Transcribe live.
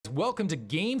welcome to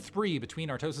Game 3 between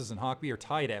Artosis and Hawk. We are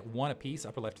tied at 1 apiece,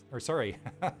 upper left, or sorry,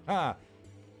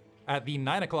 at the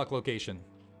 9 o'clock location.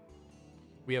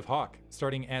 We have Hawk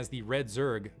starting as the red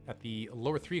Zerg. At the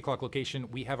lower 3 o'clock location,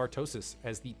 we have Artosis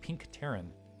as the pink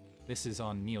Terran. This is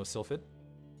on Neo Sylphid.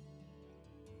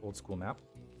 Old school map.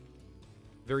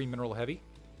 Very mineral heavy.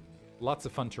 Lots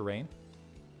of fun terrain.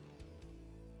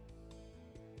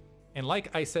 And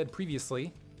like I said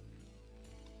previously,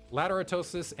 Ladder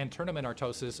Artosis and Tournament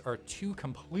Artosis are two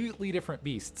completely different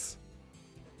beasts.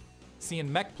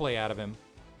 Seeing mech play out of him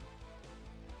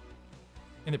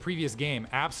in the previous game,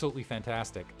 absolutely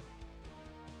fantastic.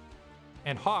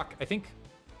 And Hawk, I think,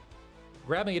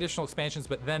 grabbing additional expansions,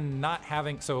 but then not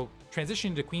having... So,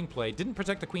 transitioning to queen play, didn't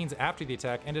protect the queens after the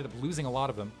attack, ended up losing a lot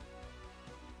of them.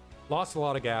 Lost a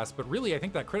lot of gas, but really I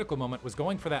think that critical moment was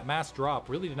going for that mass drop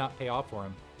really did not pay off for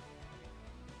him.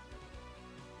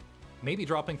 Maybe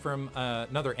dropping from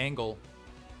another angle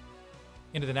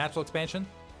into the natural expansion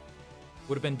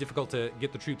would have been difficult to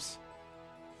get the troops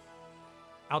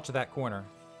out to that corner.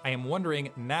 I am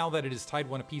wondering, now that it is tied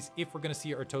 1 apiece, if we're going to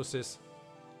see Artosis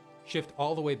shift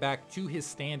all the way back to his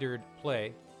standard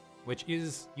play, which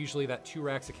is usually that 2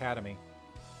 racks Academy,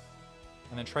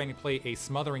 and then trying to play a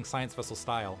smothering Science Vessel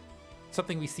style.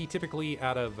 Something we see typically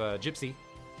out of Gypsy.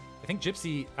 I think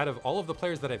Gypsy, out of all of the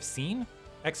players that I've seen,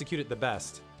 executed the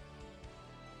best.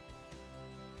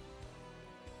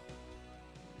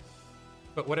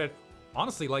 But what I'd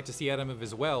honestly like to see out of him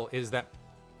as well is that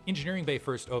Engineering Bay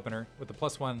first opener with the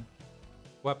 +1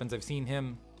 weapons. I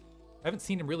haven't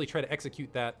seen him really try to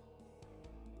execute that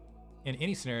in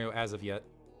any scenario as of yet.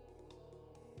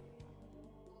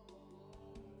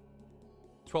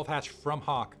 12 hatch from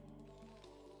Hawk.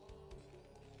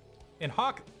 And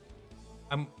Hawk,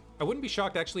 I wouldn't be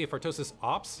shocked actually if Artosis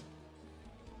opts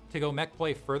to go mech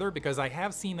play further, because I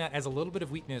have seen that as a little bit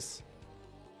of weakness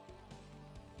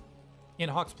in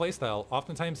Hawk's playstyle.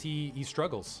 Oftentimes he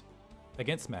struggles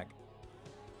against mech.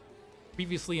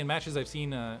 Previously in matches I've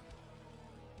seen kind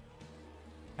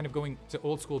of going to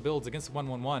old school builds against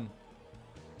 1-1-1. I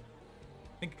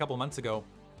think a couple months ago,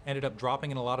 ended up dropping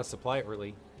in a lot of supply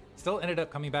early. Still ended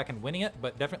up coming back and winning it,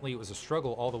 but definitely it was a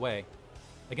struggle all the way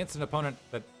against an opponent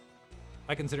that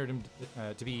I considered him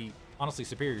to be honestly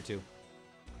superior to.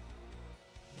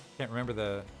 Can't remember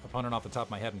the opponent off the top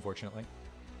of my head, unfortunately.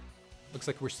 Looks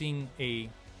like we're seeing I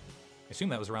assume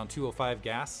that was around 205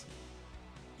 gas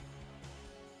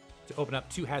to open up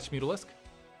 2 hatch Mutalisk.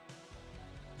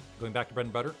 Going back to bread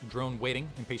and butter, drone waiting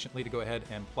impatiently to go ahead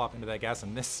and plop into that gas,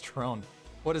 and this drone,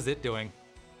 what is it doing?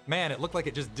 Man, it looked like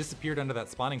it just disappeared under that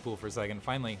spawning pool for a second,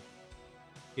 finally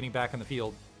getting back in the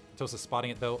field. Artosis spotting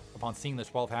it though, upon seeing the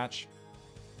 12 hatch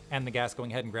and the gas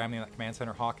going ahead and grabbing that command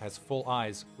center. Hawk has full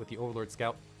eyes with the Overlord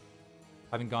Scout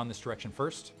having gone this direction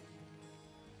first.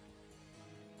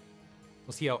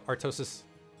 We'll see how Artosis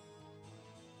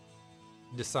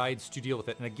decides to deal with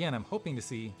it. And again, I'm hoping to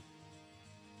see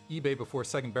eBay before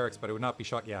second barracks, but I would not be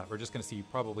shocked. Yeah, we're just going to see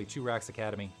probably 2 racks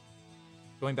Academy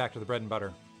going back to the bread and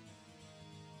butter.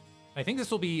 I think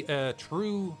this will be a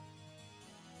true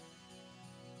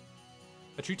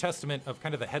testament of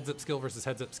kind of the heads-up skill versus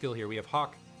heads-up skill here. We have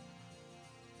Hawk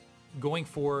going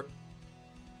for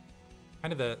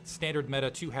kind of the standard meta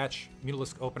 2-hatch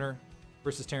Mutalisk opener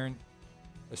versus Terran.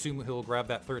 Assume he'll grab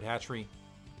that 3rd hatchery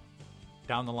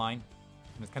down the line,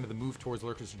 and it's kind of the move towards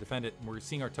Lurkers to defend it. And we're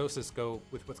seeing Artosis go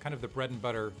with what's kind of the bread and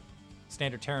butter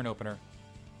standard Terran opener.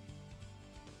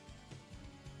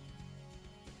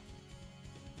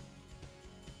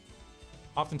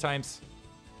 Oftentimes,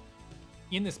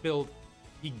 in this build,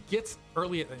 he gets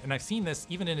early, and I've seen this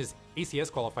even in his ACS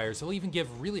qualifiers, he'll even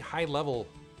give really high-level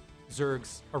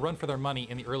Zergs a run for their money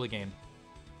in the early game.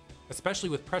 Especially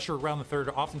with pressure around the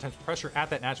 3rd, oftentimes pressure at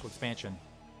that natural expansion.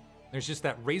 There's just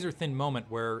that razor-thin moment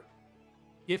where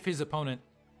if his opponent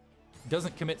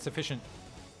doesn't commit sufficient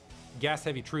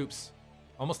gas-heavy troops,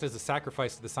 almost as a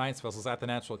sacrifice to the Science Vessels at the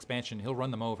natural expansion, he'll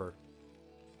run them over.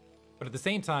 But at the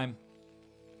same time,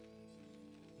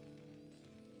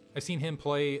 I've seen him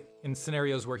play in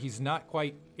scenarios where he's not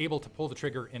quite able to pull the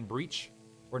trigger in breach,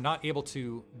 or not able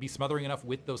to be smothering enough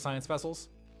with those Science Vessels.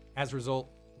 As a result,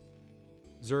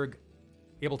 Zerg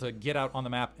able to get out on the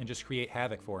map and just create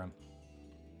havoc for him.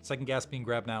 Second gas being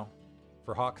grabbed now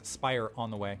for Hawk. Spire on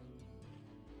the way.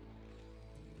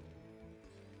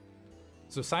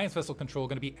 So Science Vessel control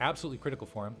going to be absolutely critical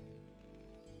for him.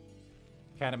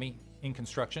 Academy in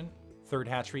construction. 3rd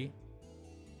hatchery.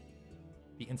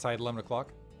 Be inside 11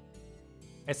 o'clock.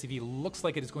 SCV looks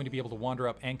like it is going to be able to wander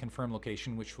up and confirm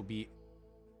location, which will be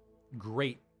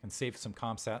great. Can save some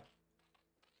comsat.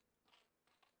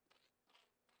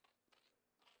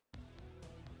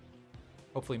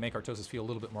 hopefully make Artosis feel a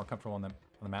little bit more comfortable on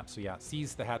the map. So yeah,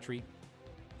 sees the hatchery,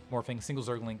 morphing, single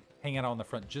Zergling, hanging out on the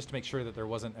front just to make sure that there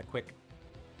wasn't a quick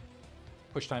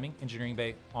push timing. Engineering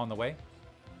bay on the way,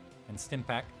 and stim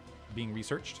pack being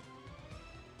researched.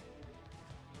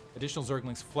 Additional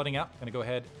Zerglings flooding out. Gonna go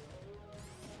ahead,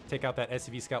 take out that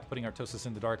SCV scout, putting Artosis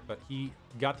in the dark, but he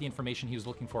got the information he was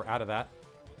looking for out of that.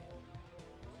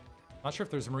 Not sure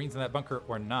if there's Marines in that bunker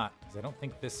or not, because I don't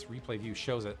think this replay view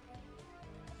shows it.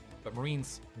 But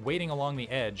Marines waiting along the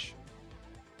edge.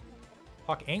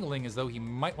 Hawk angling as though he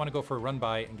might want to go for a run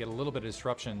by and get a little bit of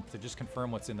disruption to just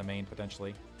confirm what's in the main,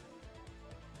 potentially.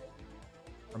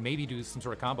 Or maybe do some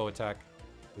sort of combo attack.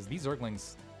 Because these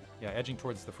Zerglings, yeah, edging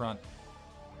towards the front.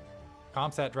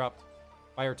 Comsat dropped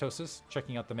by Artosis,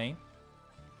 checking out the main.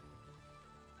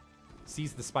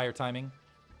 Sees the Spire timing,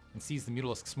 and sees the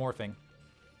Mutalisks morphing.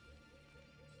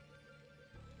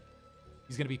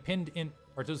 He's going to be pinned in,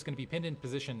 Artosis is going to be pinned in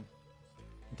position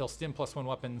until stim +1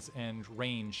 weapons and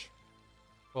range.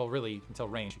 Well, really, until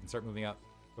range. He can start moving up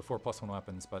before +1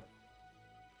 weapons, but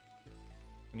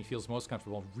when he feels most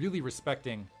comfortable, really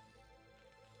respecting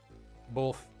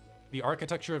both the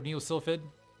architecture of Neosylphid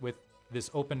with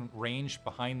this open range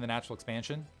behind the natural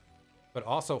expansion, but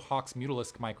also Hawk's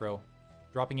Mutalisk micro,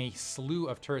 dropping a slew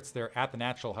of turrets there at the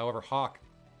natural. However, Hawk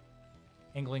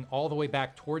angling all the way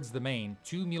back towards the main.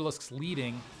 2 Mutalisks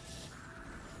leading.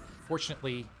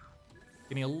 Fortunately,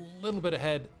 getting a little bit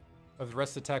ahead of the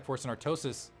rest of the attack force, and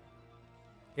Artosis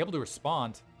able to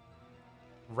respond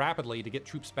rapidly to get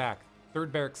troops back.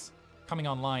 Third barracks coming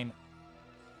online.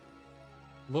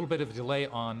 A little bit of a delay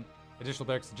on additional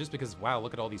barracks just because, wow,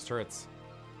 look at all these turrets.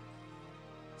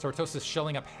 So Artosis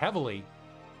shelling up heavily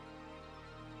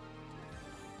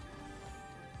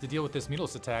to deal with this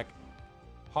Mutalisk attack.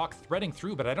 Hawk threading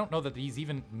through, but I don't know that he's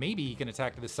even... Maybe he can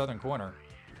attack to the southern corner.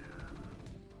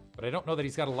 But I don't know that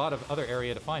he's got a lot of other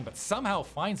area to find. But somehow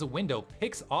finds a window,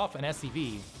 picks off an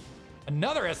SCV,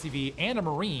 another SCV, and a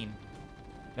Marine.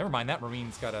 Never mind, that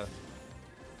Marine's got a...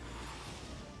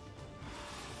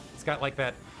 He's got like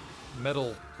that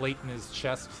metal plate in his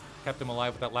chest, kept him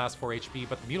alive with that last 4 HP.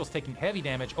 But the Mutal's taking heavy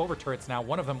damage over turrets now.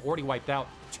 One of them already wiped out.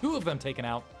 2 of them taken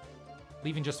out,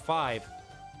 leaving just 5.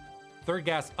 Third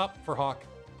gas up for Hawk.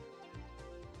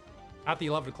 At the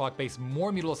 11 o'clock base,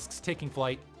 more Mutalisks taking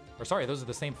flight. Or sorry, those are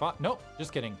the same 5. Nope,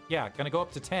 just kidding. Yeah, gonna go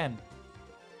up to 10.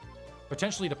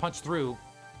 Potentially to punch through.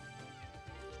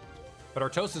 But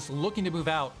Artosis looking to move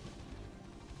out.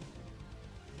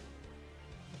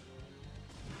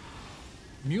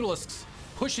 Mutalisks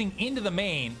pushing into the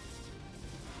main.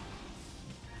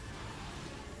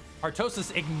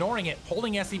 Artosis ignoring it,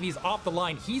 holding SCVs off the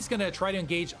line. He's gonna try to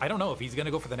engage. I don't know if he's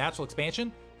gonna go for the natural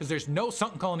expansion, because there's no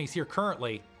sunken colonies here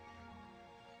currently.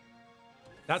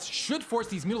 That should force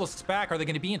these Mutalisks back. Are they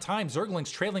going to be in time?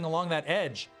 Zerglings trailing along that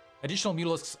edge. Additional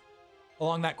Mutalisks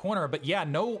along that corner. But yeah,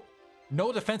 no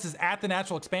defenses at the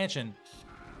natural expansion.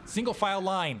 Single file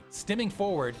line, stimming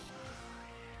forward.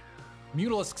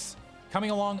 Mutalisks coming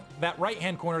along that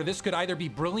right-hand corner. This could either be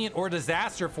brilliant or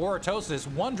disaster for Artosis.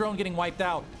 One drone getting wiped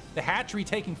out. The hatchery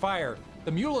taking fire.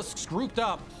 The Mutalisks grouped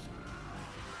up.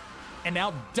 And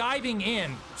now diving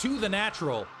in to the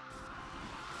natural.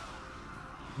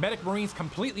 Medic Marines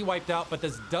completely wiped out, but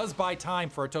this does buy time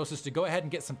for Artosis to go ahead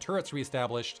and get some turrets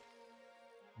reestablished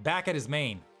back at his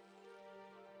main.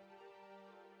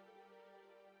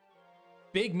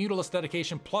 Big Mutalisk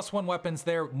dedication, +1 weapons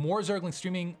there, more Zerglings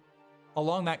streaming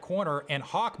along that corner, and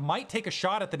Hawk might take a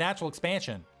shot at the natural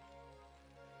expansion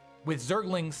with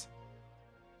Zerglings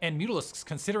and Mutalisks,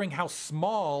 considering how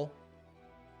small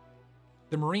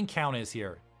the Marine count is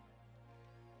here.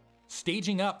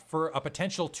 Staging up for a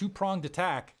potential 2-pronged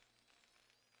attack.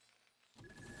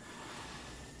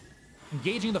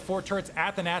 Engaging the 4 turrets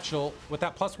at the natural with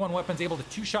that +1 weapons, able to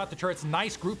 2-shot the turrets.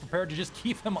 Nice group prepared to just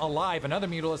keep them alive. Another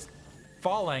Mutalisk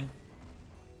falling.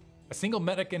 A single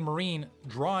medic and Marine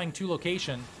drawing to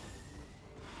location.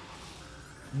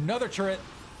 Another turret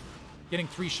getting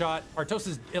 3-shot.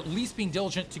 Artosis at least being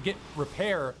diligent to get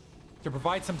repair to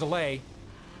provide some delay.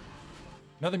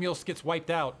 Another Mutalisk gets wiped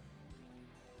out.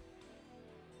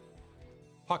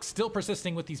 Hawk still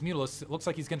persisting with these Mutalisks. It looks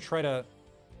like he's going to try to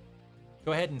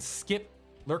go ahead and skip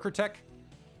Lurker Tech,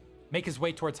 make his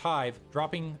way towards Hive,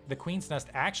 dropping the Queen's Nest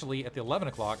actually at the 11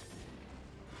 o'clock.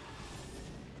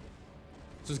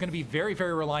 So he's going to be very,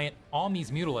 very reliant on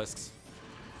these Mutalisks.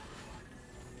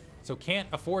 So can't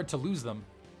afford to lose them.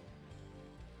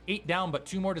 8 down, but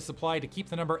 2 more to supply to keep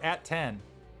the number at 10.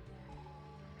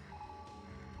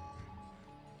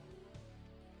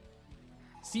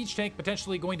 Siege tank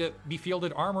potentially going to be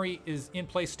fielded. Armory is in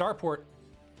place. Starport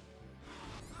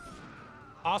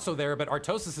also there, but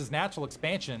Artosis' natural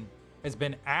expansion has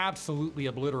been absolutely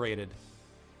obliterated.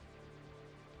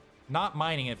 Not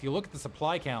mining it. If you look at the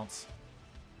supply counts,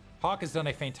 Hawk has done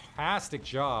a fantastic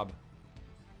job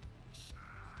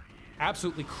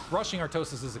absolutely crushing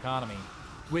Artosis' economy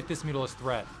with this Mutalisk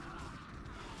threat.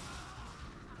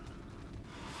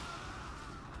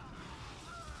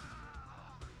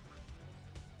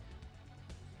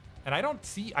 And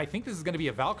I think this is going to be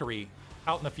a Valkyrie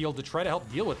out in the field to try to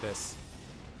help deal with this.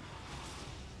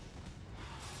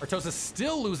 Artosis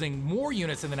still losing more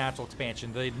units in the natural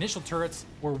expansion. The initial turrets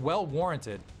were well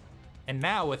warranted. And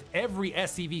now with every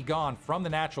SCV gone from the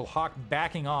natural, Hawk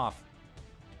backing off,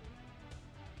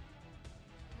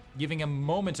 giving him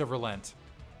moments of relent.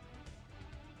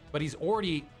 But he's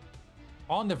already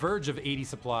on the verge of 80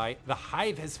 supply. The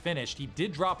Hive has finished. He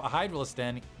did drop a Hydralisk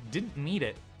Den, didn't need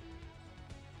it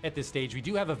at this stage. We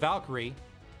do have a Valkyrie,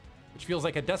 which feels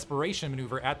like a desperation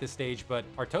maneuver at this stage, but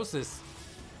Artosis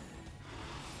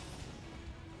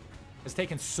has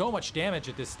taken so much damage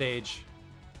at this stage.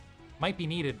 Might be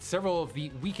needed. Several of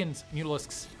the weakened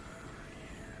Mutalisks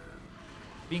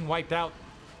being wiped out.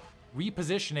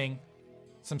 Repositioning.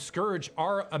 Some Scourge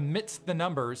are amidst the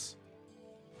numbers.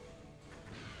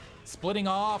 Splitting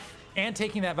off and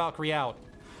taking that Valkyrie out.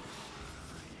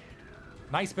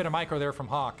 Nice bit of micro there from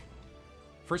Hawk.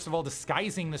 First of all,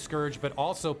 disguising the Scourge, but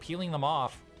also peeling them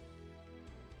off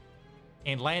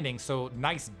and landing. So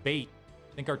nice bait.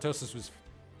 I think Artosis was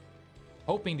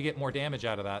hoping to get more damage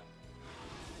out of that.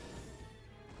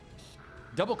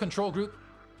 Double control group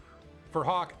for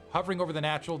Hawk, hovering over the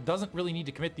natural. Doesn't really need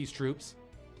to commit these troops.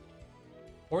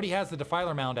 Already has the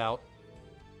Defiler Mound out.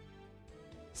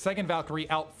 Second Valkyrie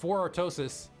out for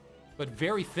Artosis, but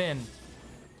very thin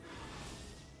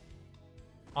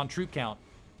on troop count.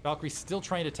 Valkyrie still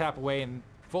trying to tap away and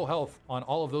full health on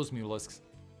all of those Mutalisks.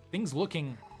 Things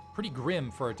looking pretty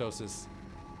grim for Artosis.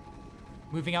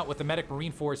 Moving out with the Medic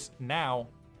Marine Force now.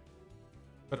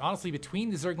 But honestly, between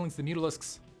the Zerglings, the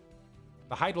Mutalisks,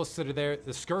 the Hydralisks that are there,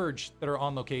 the Scourge that are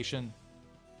on location,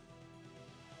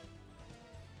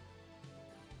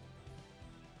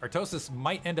 Artosis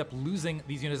might end up losing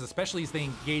these units, especially as they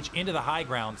engage into the high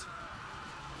ground.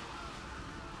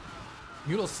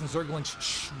 Mutalisks and Zerglings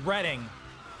shredding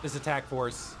this attack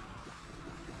force.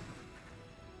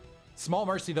 Small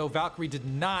mercy, though, Valkyrie did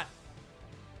not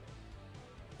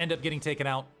end up getting taken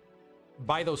out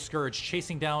by those Scourge,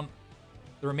 chasing down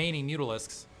the remaining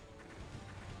Mutalisks.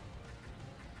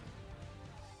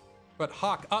 But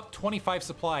Hawk up 25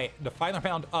 supply, Defiler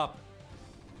Mound up.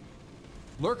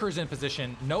 Lurkers in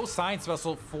position, no science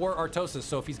vessel for Artosis,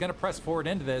 so if he's going to press forward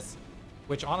into this,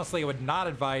 which honestly I would not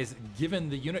advise given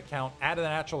the unit count out of the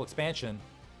natural expansion.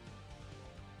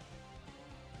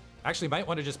 Actually, might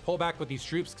want to just pull back with these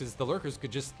troops because the Lurkers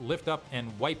could just lift up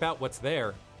and wipe out what's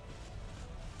there.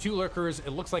 2 Lurkers, it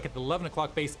looks like at the 11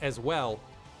 o'clock base as well.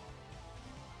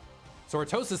 So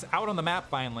Artosis out on the map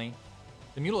finally.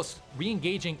 The Mutalisks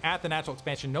re-engaging at the natural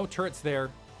expansion, no turrets there.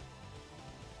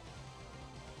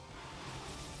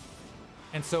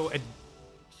 And so,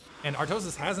 and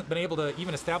Artosis hasn't been able to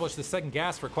even establish the second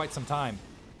gas for quite some time.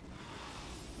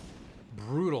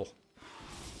 Brutal.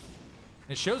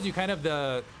 It shows you kind of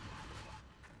the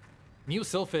Mu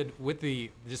Sylphid with the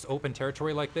just open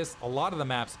territory like this. A lot of the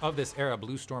maps of this era,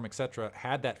 Blue Storm, etc.,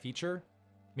 had that feature.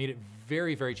 Made it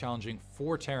very, very challenging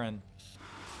for Terran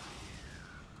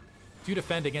to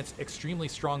defend against extremely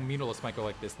strong Mutalisk micro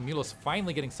like this. The Mutalisk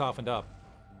finally getting softened up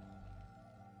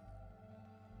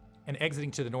and exiting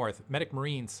to the north. Medic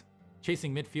Marines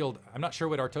chasing midfield. I'm not sure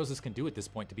what Artosis can do at this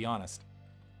point, to be honest.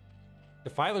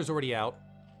 Defiler's already out.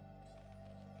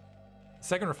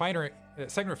 Second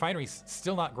refinery's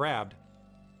still not grabbed.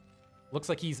 Looks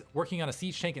like he's working on a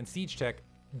siege tank and siege tech.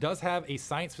 Does have a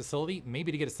science facility,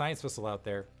 maybe to get a science vessel out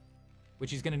there,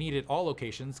 which he's going to need at all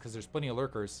locations because there's plenty of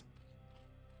lurkers.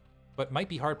 But might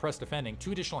be hard-pressed defending.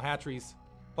 2 additional hatcheries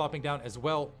plopping down as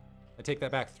well. I take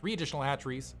that back. 3 additional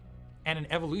hatcheries and an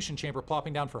evolution chamber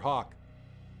plopping down for Hawk.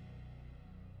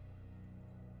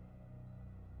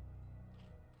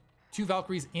 2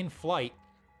 Valkyries in flight.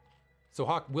 So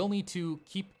Hawk will need to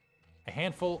keep a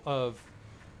handful of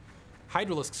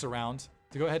Hydralisks around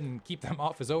to go ahead and keep them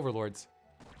off his overlords.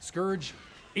 Scourge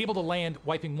able to land,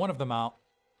 wiping one of them out.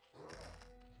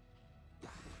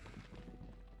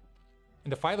 And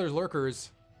Defiler's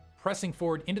Lurkers pressing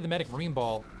forward into the Medic Marine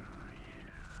Ball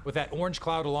with that orange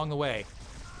cloud along the way.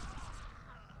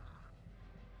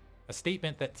 A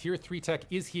statement that Tier 3 tech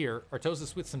is here.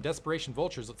 Artosis with some Desperation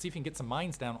Vultures. Let's see if he can get some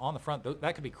mines down on the front.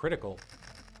 That could be critical.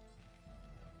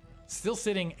 Still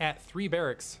sitting at 3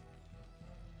 barracks.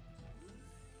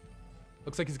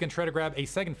 Looks like he's going to try to grab a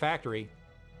second factory.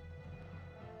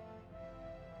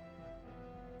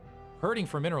 hurting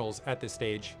for minerals at this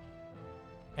stage.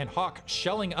 And Hawk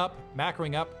shelling up,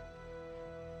 macroing up.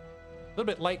 A little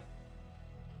bit light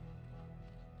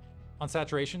on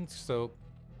saturation, so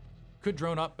could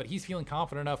drone up, but he's feeling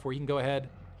confident enough where he can go ahead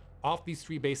off these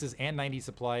 3 bases and 90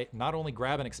 supply, not only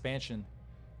grab an expansion,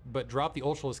 but drop the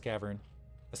Ultralisk Cavern,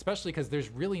 especially because there's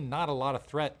really not a lot of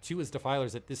threat to his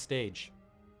Defilers at this stage.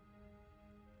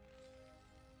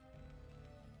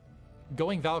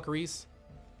 Going Valkyries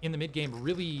in the mid-game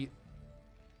really,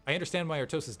 I understand why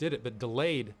Artosis did it, but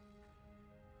delayed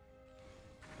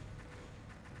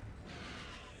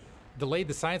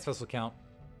the Science Vessel count,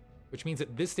 which means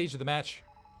at this stage of the match,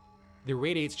 the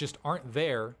Radiates just aren't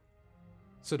there,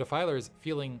 so Defiler is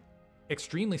feeling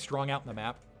extremely strong out in the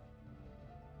map,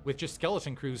 with just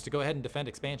skeleton crews to go ahead and defend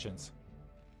expansions.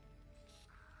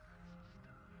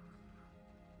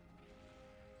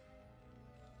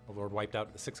 Overlord wiped out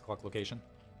at the 6 o'clock location.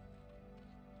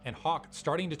 And Hawk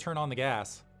starting to turn on the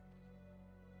gas.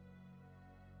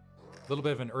 A little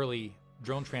bit of an early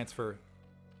drone transfer,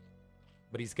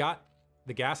 but he's got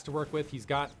the gas to work with. He's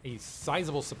got a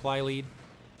sizable supply lead.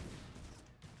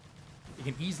 He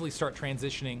can easily start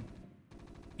transitioning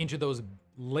into those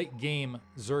late game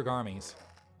Zerg armies.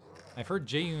 I've heard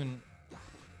Jaeyoon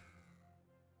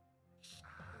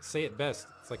say it best.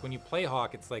 It's like when you play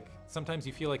Hawk, it's like sometimes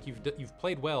you feel like you've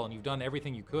played well and you've done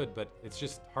everything you could, but it's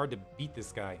just hard to beat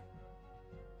this guy.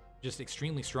 Just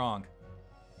extremely strong.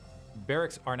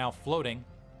 Barracks are now floating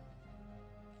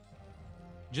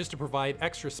just to provide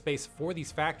extra space for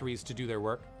these factories to do their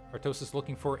work. Artosis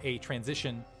looking for a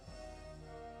transition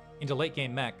into late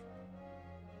game mech.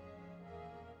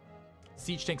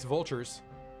 Siege tanks, vultures.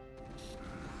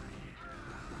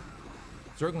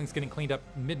 Zerglings getting cleaned up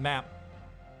mid-map.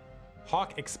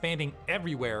 Hawk expanding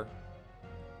everywhere.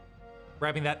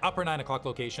 Grabbing that upper 9 o'clock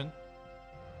location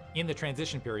in the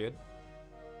transition period.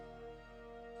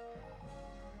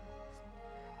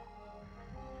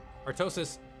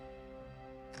 Artosis,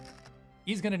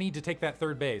 he's going to need to take that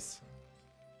 3rd base.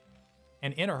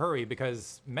 And in a hurry,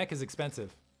 because mech is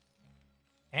expensive.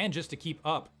 And just to keep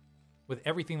up with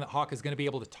everything that Hawk is going to be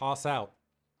able to toss out.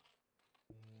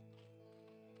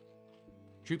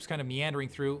 Troops kind of meandering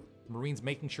through. Marines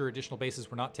making sure additional bases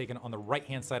were not taken on the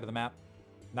right-hand side of the map.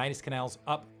 Nidus Canals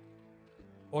up.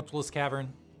 Ultralisk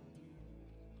Cavern.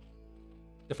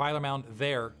 Defiler Mound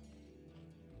there.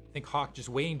 I think Hawk just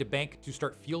waiting to bank to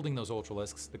start fielding those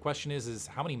Ultralisks. The question is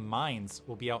how many mines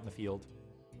will be out in the field?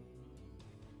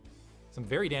 Some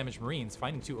very damaged Marines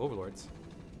finding 2 Overlords.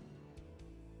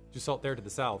 Jusalt there to the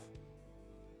south.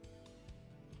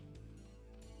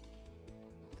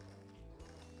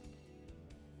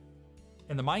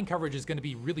 And the mine coverage is going to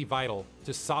be really vital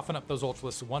to soften up those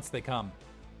Ultralisks once they come.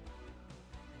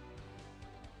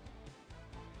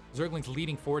 Zerglings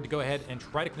leading forward to go ahead and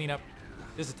try to clean up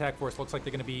this attack force. Looks like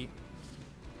they're going to be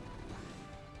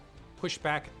pushed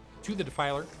back to the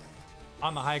Defiler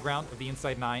on the high ground of the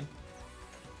inside 9.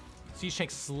 Siege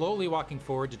tanks slowly walking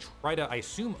forward to try to, I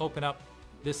assume, open up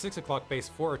this 6 o'clock base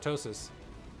for Artosis.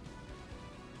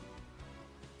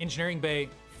 Engineering bay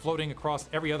floating across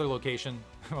every other location.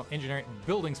 Well, engineering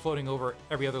buildings floating over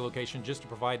every other location just to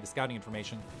provide the scouting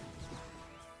information.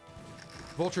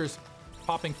 Vultures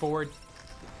popping forward.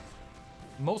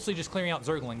 Mostly just clearing out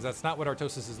Zerglings. That's not what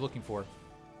Artosis is looking for.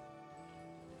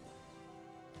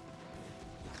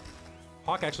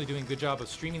 Hawk actually doing a good job of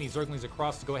streaming these Zerglings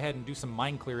across to go ahead and do some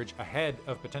mine clearage ahead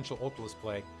of potential Ultralisk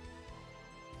play.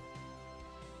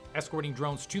 Escorting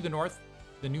drones to the north,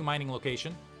 the new mining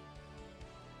location.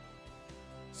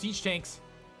 Siege tanks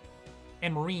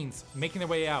and Marines making their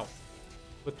way out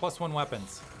with +1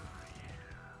 weapons.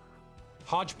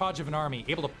 Hodgepodge of an army,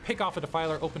 able to pick off a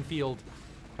Defiler open field,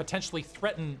 potentially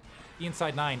threaten the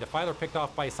inside 9. Defiler picked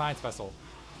off by a Science Vessel.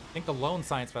 I think the lone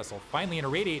Science Vessel. Finally, an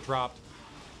Irradiate dropped.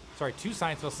 Sorry, 2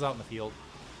 Science Vessels out in the field.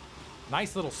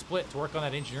 Nice little split to work on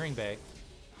that engineering bay.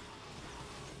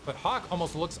 But Hawk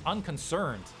almost looks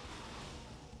unconcerned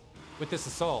with this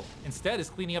assault. Instead, is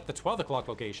cleaning up the 12 o'clock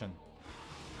location.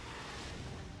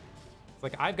 It's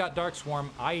like, I've got Dark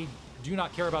Swarm. I do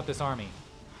not care about this army.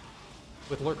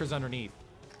 With lurkers underneath.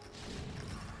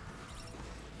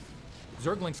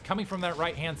 Zerglings coming from that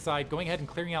right-hand side, going ahead and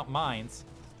clearing out mines.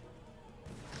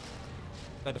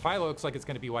 That Defiler looks like it's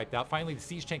going to be wiped out. Finally, the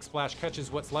Siege Tank Splash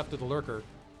catches what's left of the lurker.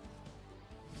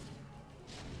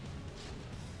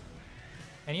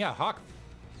 And yeah, Hawk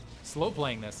slow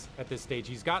playing this at this stage.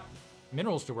 He's got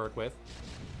minerals to work with.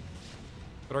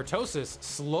 But Artosis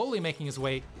slowly making his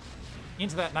way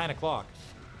into that 9 o'clock.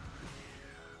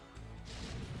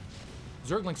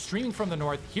 Zerglings streaming from the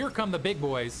north. Here come the big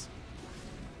boys.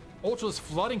 Ultras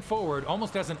flooding forward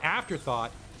almost as an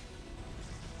afterthought.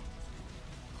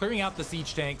 clearing out the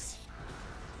siege tanks,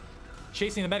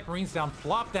 chasing the medic marines down,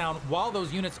 plop down while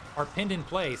those units are pinned in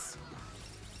place.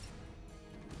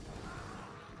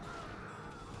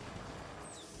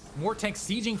 More tanks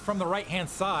sieging from the right-hand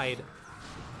side.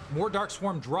 More Dark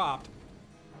Swarm dropped.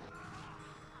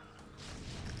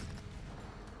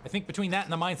 I think between that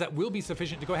and the mines, that will be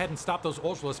sufficient to go ahead and stop those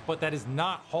Ultralists, but that is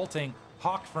not halting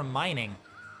Hawk from mining.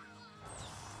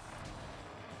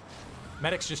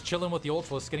 Medics just chilling with the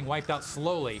Ultralists, getting wiped out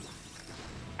slowly.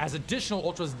 As additional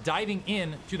Ultras diving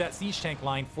in to that siege tank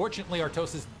line, fortunately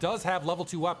Artosis does have level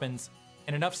 2 weapons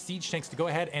and enough siege tanks to go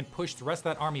ahead and push the rest of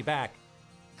that army back.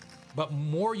 But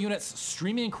more units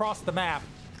streaming across the map.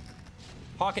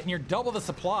 Hawk at near double the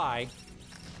supply.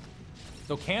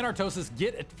 So can Artosis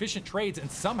get efficient trades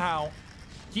and somehow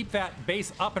keep that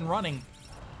base up and running?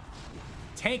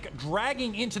 Tank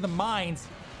dragging into the mines.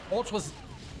 Ultras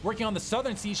working on the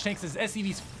southern siege tanks as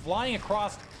SCVs flying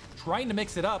across, trying to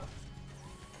mix it up.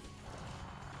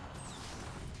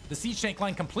 The siege tank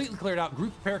line completely cleared out.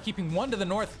 Group repair keeping one to the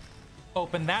north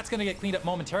open. That's going to get cleaned up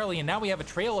momentarily, and now we have a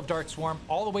trail of Dark Swarm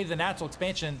all the way to the natural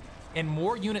expansion and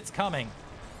more units coming.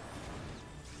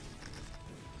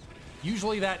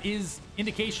 Usually that is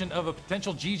indication of a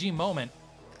potential GG moment.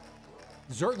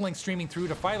 Zerglings streaming through,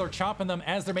 Defiler chomping them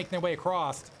as they're making their way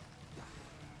across.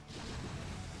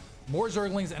 More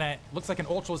Zerglings, and it looks like an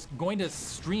Ultra is going to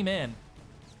stream in.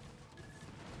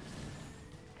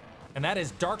 And that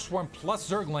is Dark Swarm plus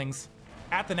Zerglings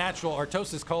at the natural.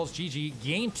 Artosis calls GG.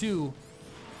 Game 2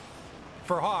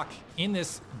 for Hawk in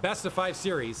this best of 5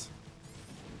 series.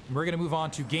 And we're going to move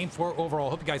on to Game 4 overall.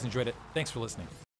 Hope you guys enjoyed it. Thanks for listening.